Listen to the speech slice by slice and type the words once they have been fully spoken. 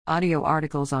Audio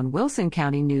articles on Wilson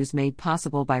County News made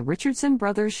possible by Richardson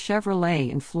Brothers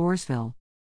Chevrolet in Floresville.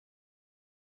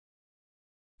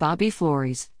 Bobby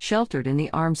Flores, sheltered in the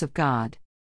arms of God.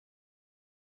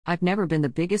 I've never been the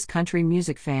biggest country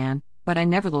music fan, but I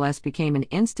nevertheless became an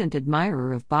instant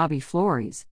admirer of Bobby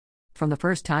Flores. From the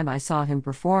first time I saw him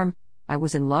perform, I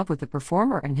was in love with the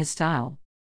performer and his style.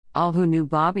 All who knew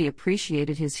Bobby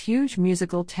appreciated his huge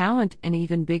musical talent and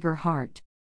even bigger heart.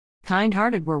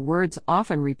 Kind-hearted were words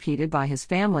often repeated by his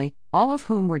family, all of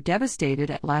whom were devastated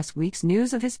at last week's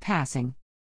news of his passing.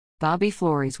 Bobby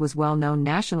Flores was well known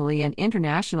nationally and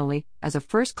internationally as a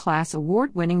first-class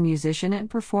award-winning musician and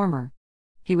performer.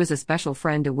 He was a special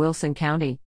friend to Wilson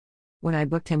County. When I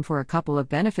booked him for a couple of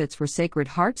benefits for Sacred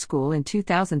Heart School in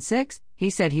 2006, he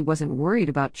said he wasn't worried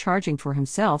about charging for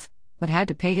himself, but had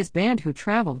to pay his band who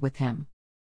traveled with him.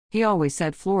 He always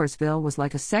said Floresville was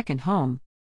like a second home.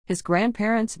 His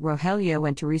grandparents, Rogelio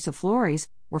and Teresa Flores,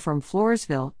 were from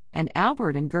Floresville, and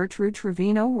Albert and Gertrude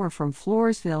Trevino were from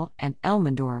Floresville and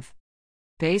Elmendorf.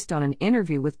 Based on an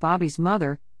interview with Bobby's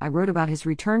mother, I wrote about his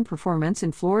return performance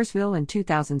in Floresville in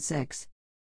 2006.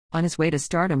 On his way to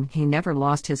stardom, he never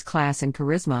lost his class and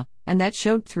charisma, and that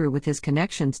showed through with his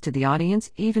connections to the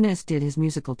audience, even as did his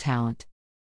musical talent.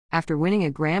 After winning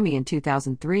a Grammy in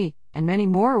 2003, and many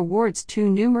more awards too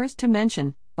numerous to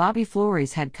mention, Bobby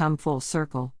Flores had come full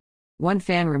circle. One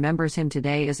fan remembers him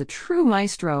today as a true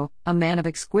maestro, a man of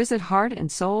exquisite heart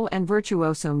and soul and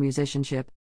virtuoso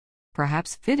musicianship.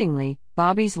 Perhaps fittingly,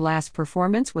 Bobby's last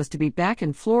performance was to be back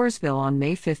in Floresville on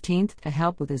May 15 to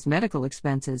help with his medical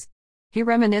expenses. He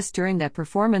reminisced during that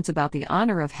performance about the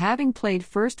honor of having played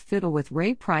first fiddle with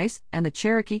Ray Price and the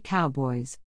Cherokee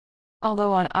Cowboys.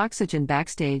 Although on Oxygen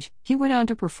backstage, he went on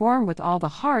to perform with all the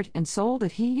heart and soul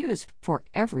that he used for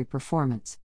every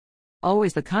performance.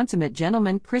 Always the consummate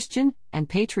gentleman, Christian, and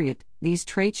patriot, these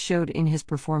traits showed in his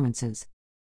performances.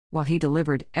 While he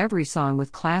delivered every song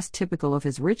with class typical of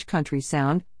his rich country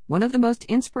sound, one of the most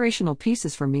inspirational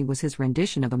pieces for me was his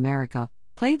rendition of America,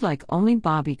 played like only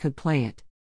Bobby could play it.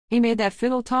 He made that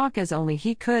fiddle talk as only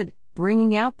he could,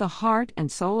 bringing out the heart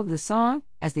and soul of the song,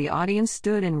 as the audience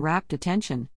stood in rapt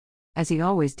attention. As he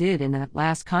always did in that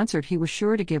last concert, he was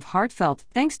sure to give heartfelt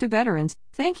thanks to veterans,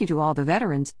 thank you to all the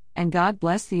veterans, and God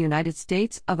bless the United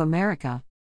States of America.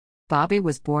 Bobby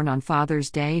was born on Father's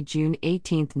Day, June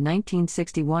 18,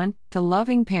 1961, to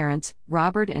loving parents,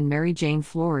 Robert and Mary Jane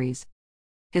Flores.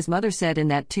 His mother said in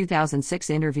that 2006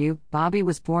 interview, Bobby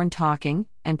was born talking,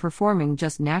 and performing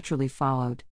just naturally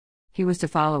followed. He was to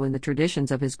follow in the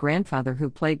traditions of his grandfather who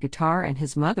played guitar and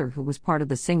his mother who was part of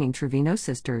the singing Trevino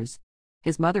sisters.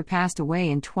 His mother passed away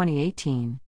in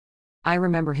 2018. I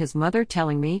remember his mother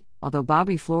telling me, although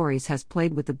Bobby Flores has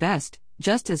played with the best,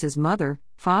 just as his mother,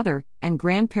 father, and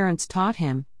grandparents taught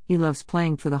him, he loves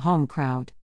playing for the home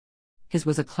crowd. His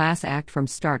was a class act from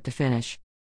start to finish.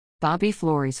 Bobby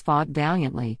Flores fought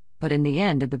valiantly, but in the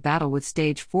end the battle with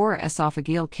stage 4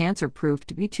 esophageal cancer proved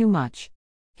to be too much.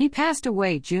 He passed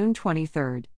away June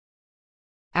 23.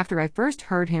 After I first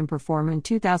heard him perform in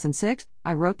 2006,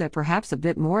 I wrote that perhaps a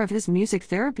bit more of his music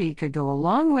therapy could go a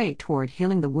long way toward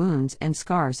healing the wounds and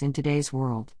scars in today's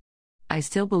world. I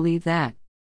still believe that.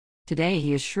 Today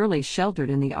he is surely sheltered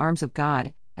in the arms of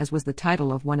God, as was the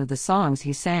title of one of the songs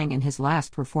he sang in his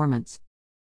last performance.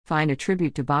 Find a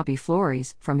tribute to Bobby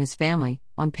Flores, from his family,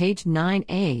 on page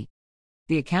 9a.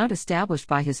 The account established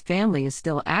by his family is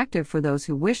still active for those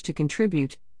who wish to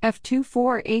contribute,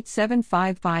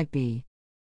 F248755B.